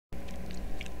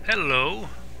Hello,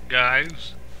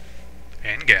 guys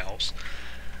and gals.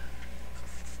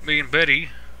 Me and Betty,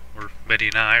 or Betty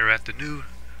and I, are at the new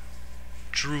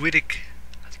Druidic,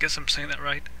 I guess I'm saying that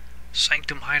right,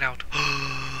 Sanctum Hideout.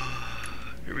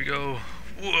 Here we go.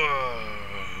 Whoa!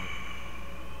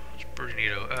 It's pretty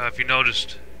neato. If you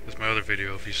noticed with my other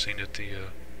video, if you've seen it, the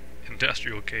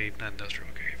industrial cave, not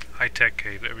industrial cave, high-tech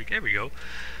cave, there we go.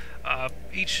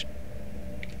 Each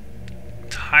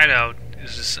hideout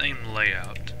is the same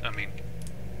layout. I mean,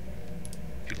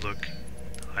 if you look,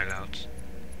 hideouts,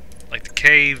 like the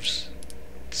caves,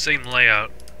 same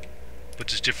layout, but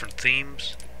just different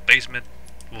themes. Basement,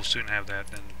 we'll soon have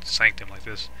that, and Sanctum like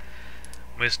this.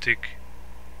 Mystic,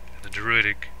 and the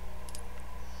Druidic,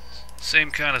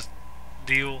 same kind of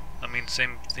deal. I mean,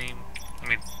 same theme. I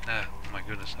mean, oh my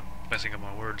goodness, I'm messing up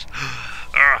my words.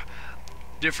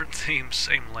 Different themes,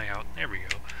 same layout. There we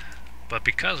go. But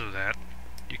because of that,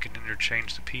 you can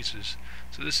interchange the pieces.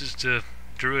 So this is the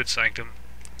Druid Sanctum.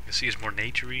 You see it's more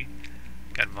naturey.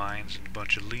 Got vines and a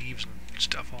bunch of leaves and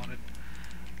stuff on it.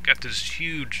 Got this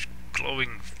huge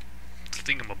glowing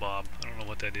thingamabob. I don't know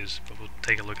what that is, but we'll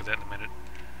take a look at that in a minute.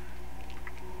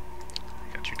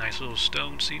 Got your nice little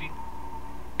stone seating.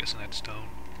 Guessing that's stone.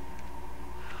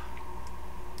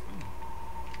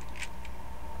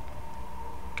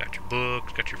 Got your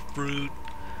books, got your fruit.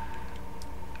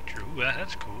 Got your, ooh,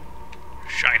 that's cool.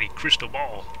 Shiny crystal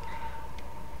ball.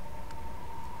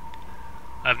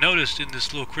 I've noticed in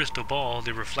this little crystal ball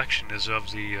the reflection is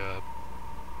of the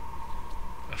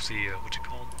what's it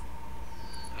called?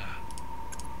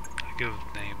 I give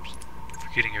names,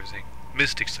 forgetting everything.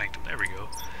 Mystic Sanctum. There we go.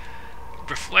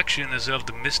 Reflection is of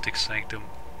the Mystic Sanctum,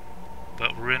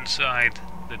 but we're inside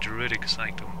the Druidic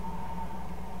Sanctum,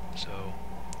 so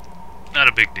not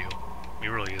a big deal. It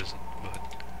really isn't,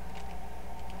 but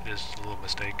it is a little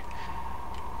mistake.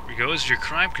 Here we go. This is your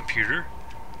crime computer.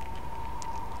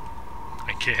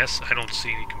 I guess. I don't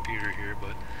see any computer here,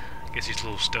 but I guess these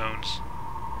little stones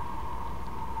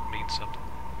mean something.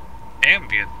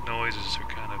 Ambient noises are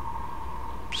kind of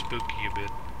spooky a bit.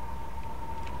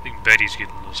 I think Betty's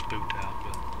getting a little spooked out,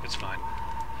 but it's fine.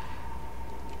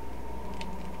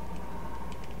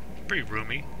 Pretty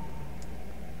roomy.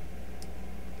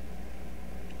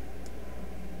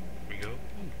 Here we go.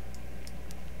 Ooh.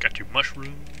 Got your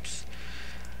mushrooms.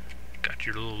 Got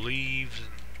your little leaves. And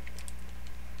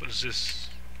what is this?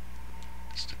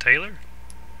 It's the tailor?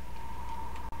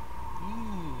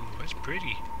 Ooh, that's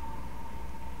pretty.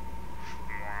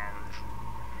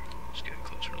 Let's get a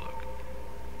closer look.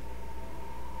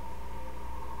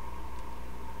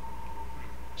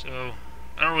 So,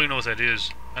 I don't really know what that is.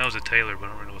 I know it's a tailor, but I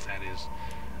don't really know what that is.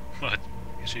 But,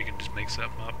 I guess you can just make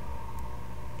something up.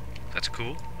 That's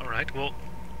cool. Alright, well,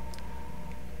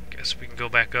 guess we can go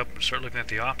back up and start looking at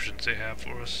the options they have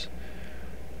for us.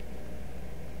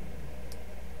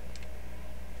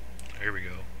 Here we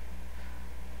go.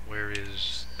 Where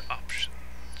is the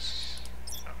options?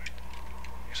 Alright.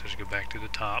 Guess I should go back to the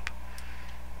top.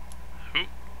 Oop.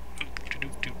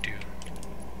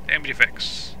 Damage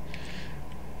effects.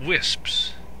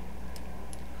 Wisps.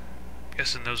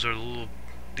 Guessing those are little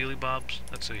dealy bobs.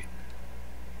 Let's see.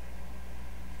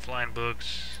 Flying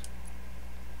books.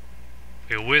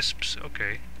 Okay, wisps.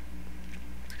 Okay.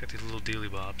 Got these little dealy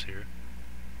bobs here.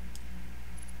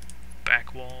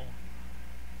 Back wall.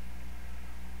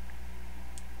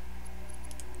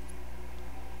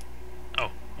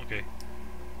 Oh, okay.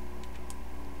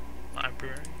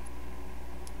 Library.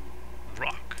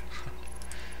 Rock.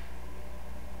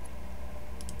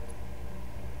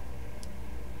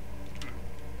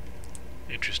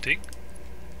 Interesting.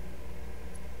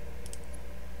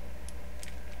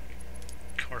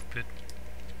 Carpet.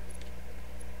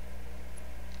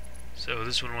 So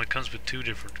this one only comes with two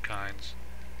different kinds.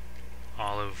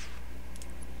 Olive.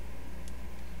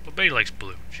 Well, Betty likes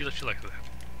blue. She likes that.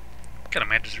 Kind of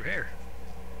matches her hair.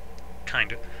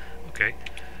 Kinda. Okay.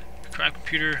 Crime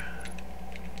computer.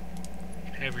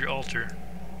 Have your altar.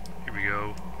 Here we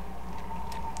go.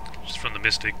 Just from the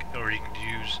Mystic, or you can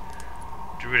use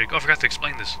Druidic. Oh, I forgot to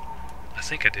explain this. I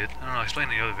think I did. I don't know. I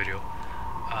explained in the other video.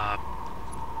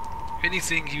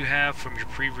 Anything you have from your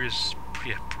previous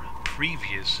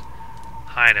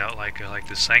hideout, like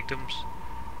the Sanctums,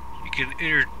 you can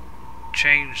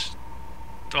interchange.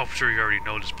 Oh, I'm sure you already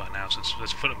noticed by now, since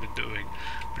that's what I've been doing.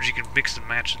 But you can mix and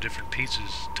match the different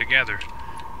pieces together.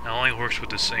 Now, it only works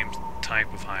with the same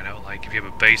type of hideout. Like if you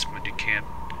have a basement, you can't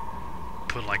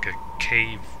put like a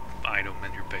cave item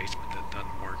in your basement. That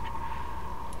doesn't work.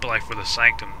 But like for the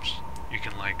Sanctums, you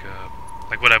can like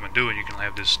what I've been doing. You can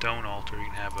have this stone altar. You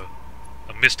can have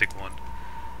a mystic one.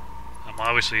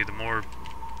 Obviously, the more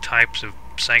types of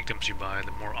sanctums you buy,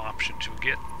 the more options you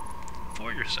get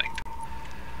for your sanctum.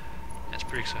 That's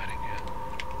pretty exciting, yeah.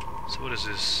 So what is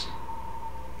this?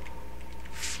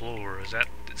 Floor, is that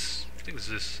this? I think it's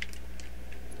this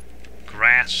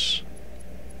grass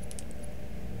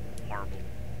marble.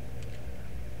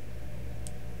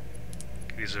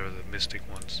 These are the mystic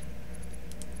ones.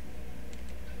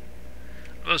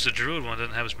 Notice the druid one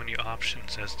doesn't have as many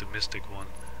options as the mystic one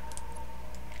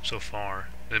so far.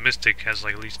 The mystic has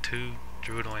like at least 2.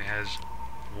 Druid only has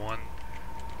 1.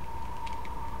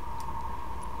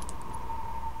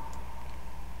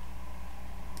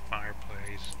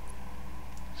 Fireplace.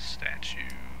 Statue.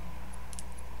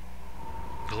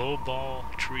 Glow ball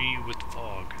tree with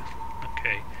fog.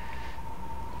 Okay.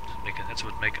 That's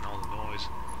what's making all the noise.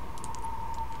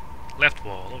 Left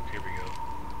wall. Oh, here we go.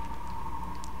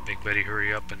 Make Betty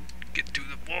hurry up and get to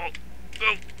the wall.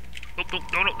 Oh! Oh,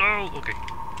 no. Okay.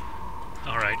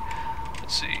 Alright.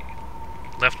 Let's see.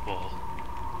 Left wall.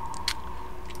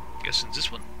 Guess it's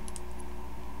this one.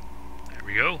 There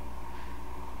we go.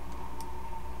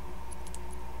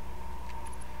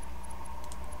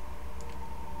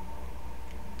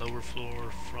 Lower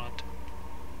floor, front.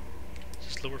 Is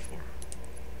this lower floor?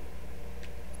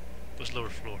 What's lower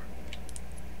floor?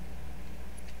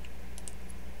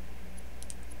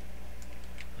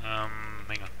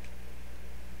 Hang on.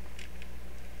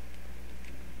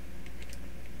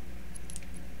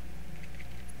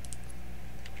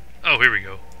 Oh, here we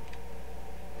go.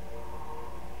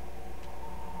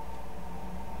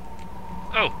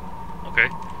 Oh, okay.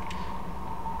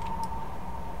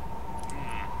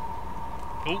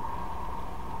 Oh.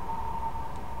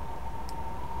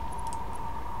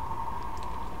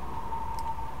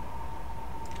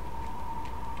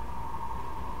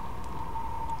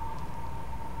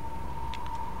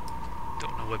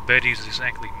 Don't know what Betty's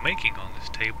exactly making on this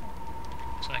table.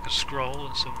 It's like a scroll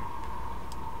and some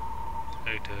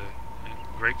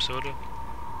grape soda.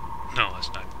 No, that's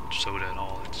not soda at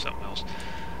all. It's something else.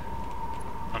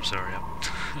 I'm sorry. I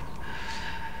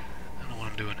don't know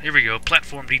what I'm doing. Here we go.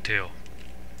 Platform detail.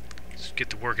 Let's get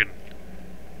to working.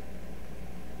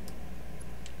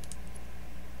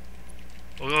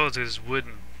 Oh, there's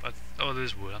wooden. Oh,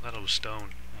 there's wood. I thought it was stone.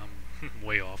 I'm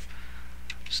way off.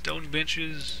 Stone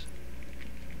benches.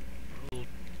 Little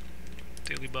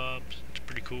daily bobs. That's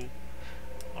pretty cool.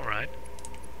 Alright.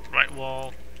 Right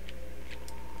wall.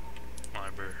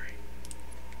 Library.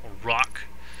 Or rock.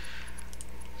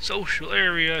 Social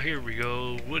area. Here we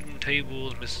go. Wooden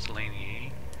tables.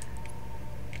 Miscellaneous.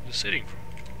 The sitting room.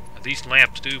 Now, these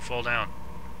lamps do fall down.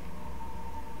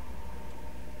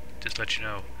 Just let you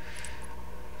know.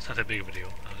 It's not that big of a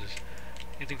deal.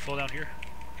 Anything fall down here?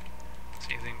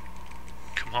 See anything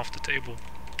come off the table?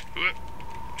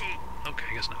 Okay,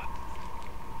 I guess not.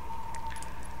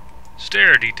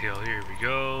 Stair detail. Here we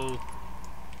go.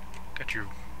 Got your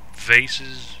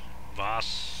vases,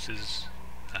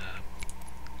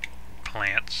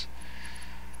 plants.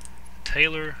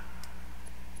 Tailor.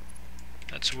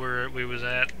 That's where we was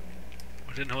at.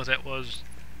 I didn't know what that was.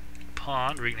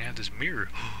 Pond. We're gonna have this mirror.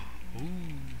 Ooh.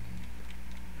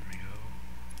 There we go.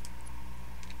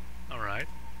 Alright.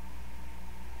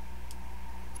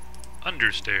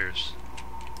 Understairs.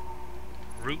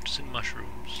 Roots and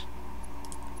mushrooms.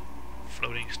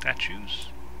 Floating statues.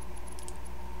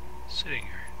 Sitting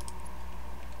here.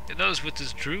 You notice with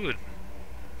this Druid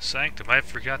Sanctum, I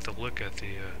forgot to look at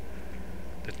the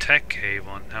tech cave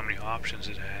on how many options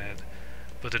it had.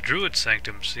 But the Druid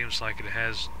Sanctum seems like it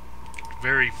has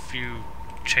very few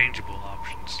changeable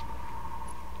options.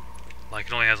 Like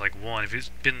it only has like 1. If it's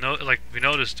been if you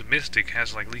notice, the Mystic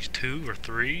has like at least 2 or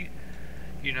 3.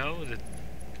 You know that.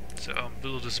 So I'm a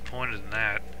little disappointed in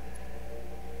that.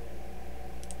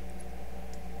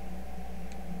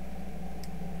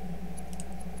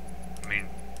 I mean,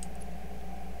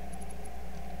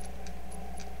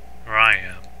 where I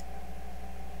am,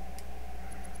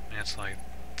 it's like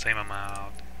same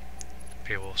amount.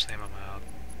 Okay, well, same amount.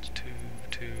 It's 2,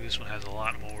 2. This one has a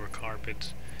lot more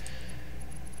carpets.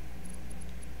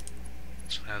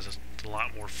 This one has a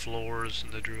lot more floors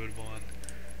than the Druid one.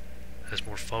 Has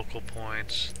more focal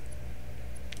points.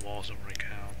 The walls don't really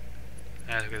count.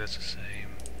 Okay, that's the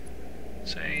same.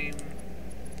 Same.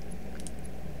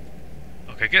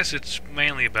 Okay, I guess it's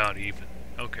mainly about even.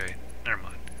 Okay, never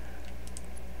mind.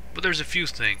 But there's a few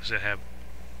things that have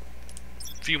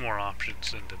a few more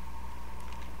options than the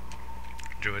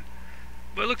Druid.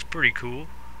 But it looks pretty cool,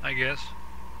 I guess.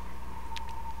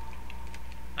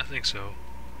 I think so.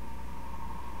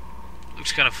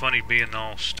 Looks kind of funny being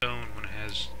all stone when it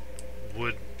has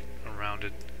wood around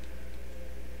it.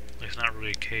 Like it's not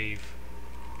really a cave.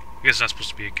 I guess it's not supposed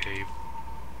to be a cave.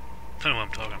 don't know what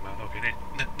I'm talking about. Okay,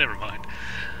 never mind.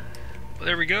 But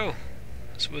there we go.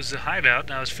 This was the hideout.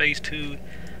 Now, it's Phase 2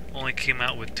 only came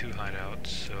out with 2 hideouts.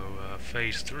 So,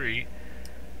 Phase 3,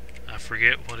 I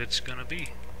forget what it's gonna be.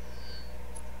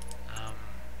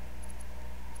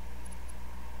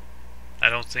 I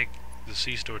don't think the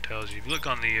C-Store tells you. If you look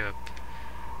on the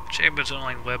Champions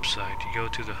Online website, you go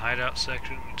to the hideout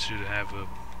section, it should have a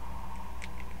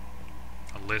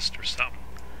list or something.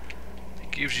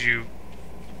 It gives you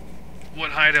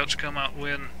what hideouts come out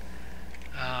when.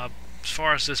 As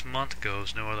far as this month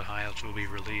goes, no other hideouts will be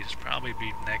released. Probably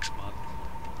be next month,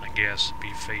 I guess.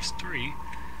 Be Phase 3,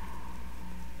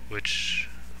 which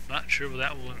I'm not sure what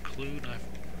that will include. I've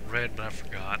read, but I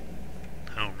forgot.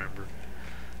 I don't remember.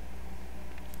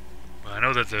 Well, I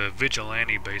know that the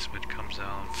Vigilante basement comes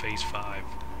out in Phase 5.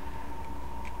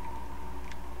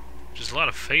 There's a lot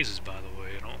of phases, by the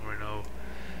way. I don't really know.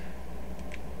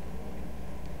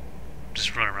 I'm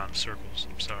just running around in circles.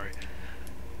 I'm sorry.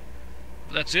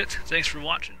 That's it. Thanks for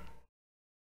watching.